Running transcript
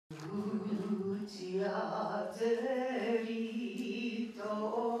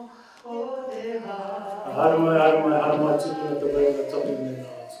Haramai tūpuna te waiora tapu me nā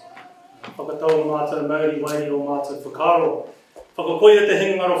atua. Whakatau mātou Māori waini o mātou whakaro. Whakakoia te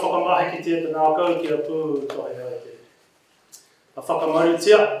hingaro whakamahi ki te nā kau ki a pū tohe ai te. A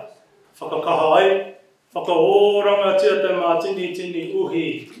whakamaritia, whakakaha ai, whakaoranga tia te mā tini uhi,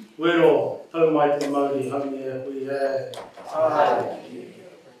 wero, tau mai te Māori, haumi e hui e. Ai.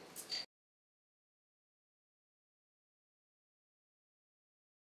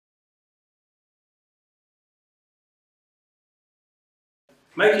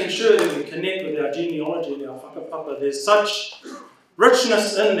 Making sure that we connect with our genealogy and our whakapapa. There's such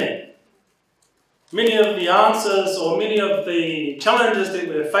richness in there. Many of the answers or many of the challenges that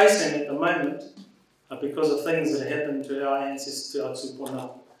we're facing at the moment are because of things that happened to our ancestors, to our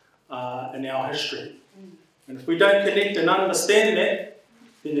tūpuna, in our history. And if we don't connect and understand that,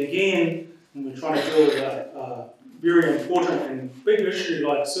 then again, when we're trying to deal with a very important and big issue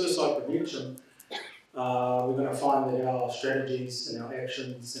like suicide prevention, we're going to find that our strategies and our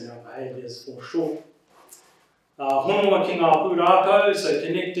actions and our behaviours fall short. Hononga ki ngā pūrākau, so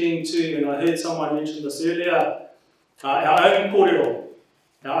connecting to, and I heard someone mention this earlier, our own kōrero,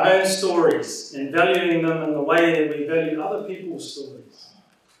 our own stories, and valuing them in the way that we value other people's stories.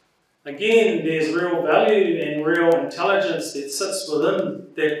 Again, there's real value and real intelligence that sits within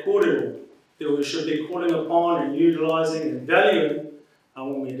that kōrero that we should be calling upon and utilising and valuing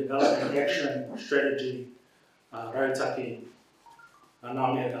when we develop an action strategy, rautaki,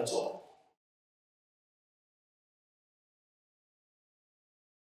 nā mea katoa.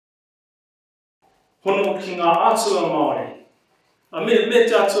 Hono ki ngā atua Māori. Me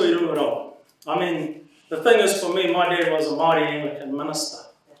te atua I runga rawa. I mean, the thing is for me, my dad was a Māori Anglican minister.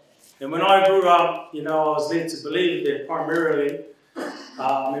 And when I grew up, you know, I was led to believe that primarily,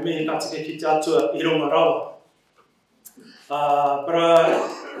 me mihi katake ki te atua I runga rawa. But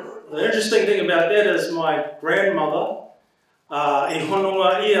the interesting thing about that is my grandmother I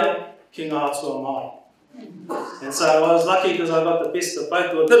hononga ia ki ngā atua Māori. And so I was lucky because I got the best of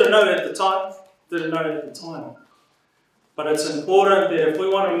both. Well, I didn't know at the time. But it's important that if we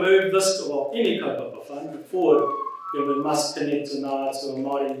want to move this, well, any kaupapa whānau forward, then we must connect to ngā atua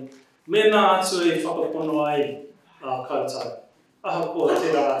Māori. Me ngā atua I whakapono ai koutou. Aha ko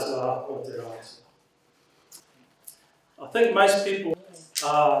te rā atua, aha ko te rā atua. I think most people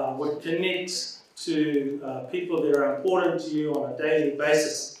would connect to people that are important to you on a daily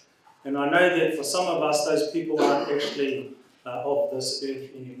basis. And I know that for some of us, those people aren't actually of this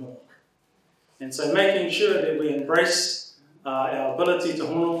earth anymore. And so making sure that we embrace our ability to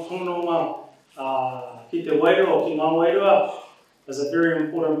hononga ki te wairua o ki ngā wairua is a very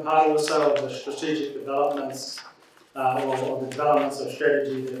important part also of the strategic developments or the developments of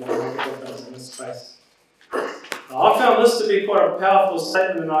strategy that will make a difference in this space. I found this to be quite a powerful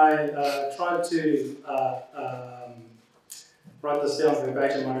statement, and I tried to write this down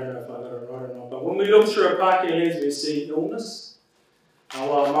verbatim. I don't know if I got it right or not, but when we look through a Pākehā lens, we see illness,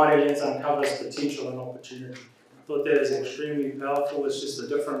 while a Māori lens uncovers potential and opportunity. I thought that is extremely powerful. It's just a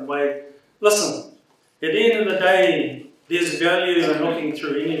different way. Listen, at the end of the day, there's value in looking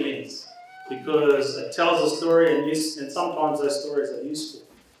through any lens because it tells a story, and sometimes those stories are useful.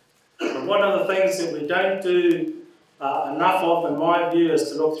 But one of the things that we don't do enough of, in my view, is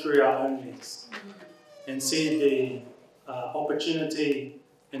to look through our own lens and see the opportunity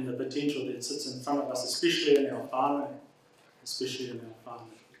and the potential that sits in front of us, especially in our whānau.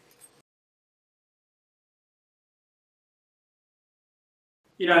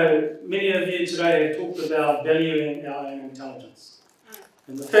 You know, many of you today have talked about valuing our own intelligence.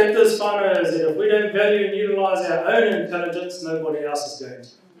 And the fact is, whānau, is that if we don't value and utilise our own intelligence, nobody else is going to.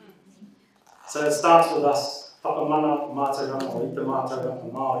 So it starts with us, whakamana mātauranga o I te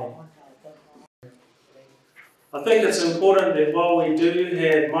mātauranga Māori. I think it's important that while we do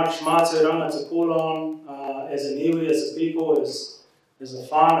have much mātauranga to call on as an iwi, as a people, as a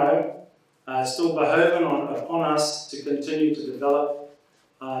whānau, still behoving upon us to continue to develop,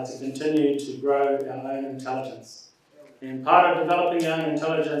 to continue to grow our own intelligence. And part of developing our own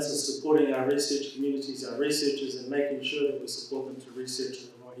intelligence is supporting our research communities, our researchers, and making sure that we support them to research in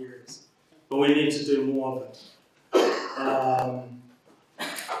the right areas. But we need to do more of it.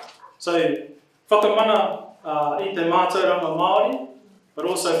 So, whakamana I te mātauranga Māori, but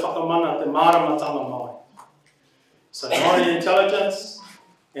also whakamana te māramatanga Māori. So Māori intelligence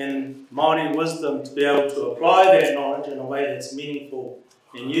and Māori wisdom to be able to apply that knowledge in a way that's meaningful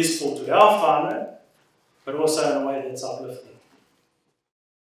and useful to our whānau, but also in a way that's uplifting.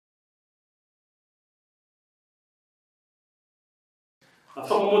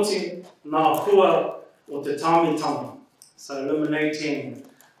 whakamuti ngā kua o te tāmitanga. So eliminating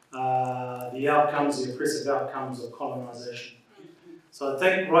the outcomes, the oppressive outcomes of colonisation. So I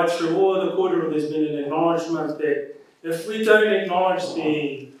think right through all of the kōrero there's been an acknowledgement that if we don't acknowledge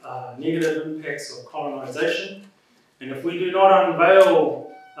the negative impacts of colonisation, and if we do not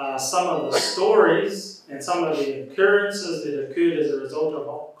unveil some of the stories and some of the occurrences that occurred as a result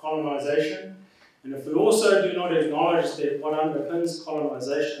of colonisation, and if we also do not acknowledge that what underpins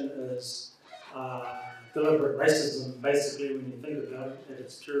colonisation is deliberate racism, basically when you think about it at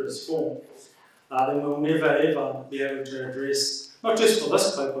its purest form, then we'll never ever be able to address, not just for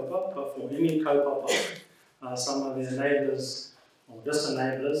this kaupapa, but for any kaupapa, some of the enablers or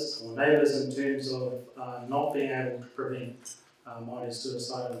disenablers, or neighbours in terms of not being able to prevent Māori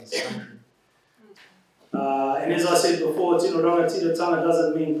suicide in this country. And as I said before, tino rangatiratanga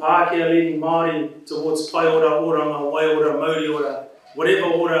doesn't mean Pākehā leading Māori towards pai ora, oranga, wai ora, mauri ora, whatever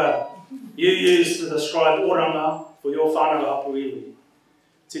ora you use to describe oranga for your whānau hapu iwi.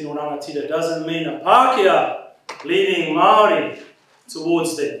 Tino rangatira doesn't mean a Pākehā leading Māori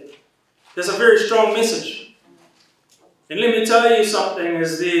towards them. There's a very strong message. And let me tell you something,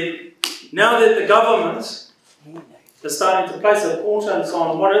 is that now that the government is starting to place importance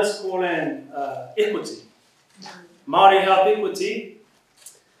on what it's calling equity, Māori health equity,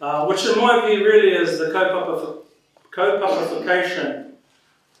 which in my view really is the kaupapa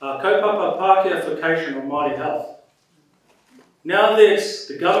Pākehāification of Māori health. Now that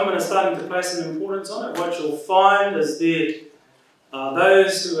the government is starting to place an importance on it, what you'll find is that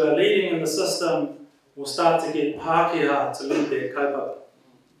those who are leading in the system will start to get Pākehā to lead their kaupapa,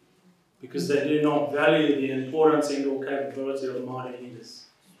 because they do not value the importance and or capability of Māori leaders.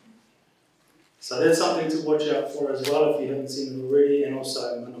 So that's something to watch out for as well if you haven't seen it already, and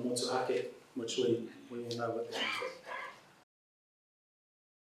also mana motuhake, which we all know what that is.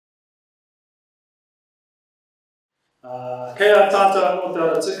 Kei a tātou no te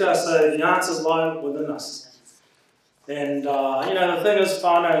aratika, so the answers lie within us. And you know, the thing is,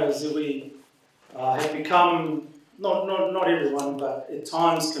 whānau, is that we have become, not everyone, but at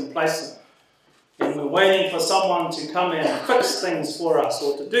times complacent. And we're waiting for someone to come and fix things for us,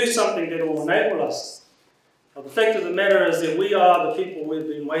 or to do something that will enable us. But the fact of the matter is that we are the people we've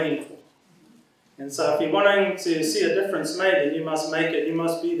been waiting for. And so if you're wanting to see a difference made, then you must make it, you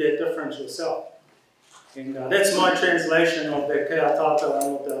must be that difference yourself. And that's my translation of that kia tātou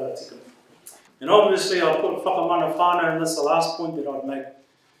anō te aratika. And obviously I'll put whakamana whānau, and this is the last point that I'd make,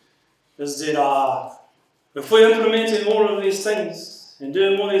 is that if we're implementing all of these things and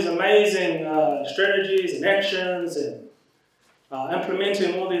doing all these amazing strategies and actions and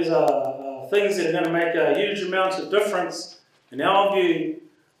implementing all these things that are going to make a huge amount of difference, in our view,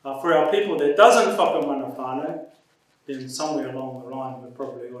 for our people that doesn't whakamana whānau, then somewhere along the line we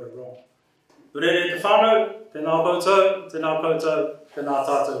probably got it wrong. Rere te whānau, tēnā koutou, tēnā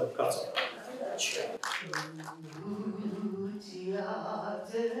tātou katoa.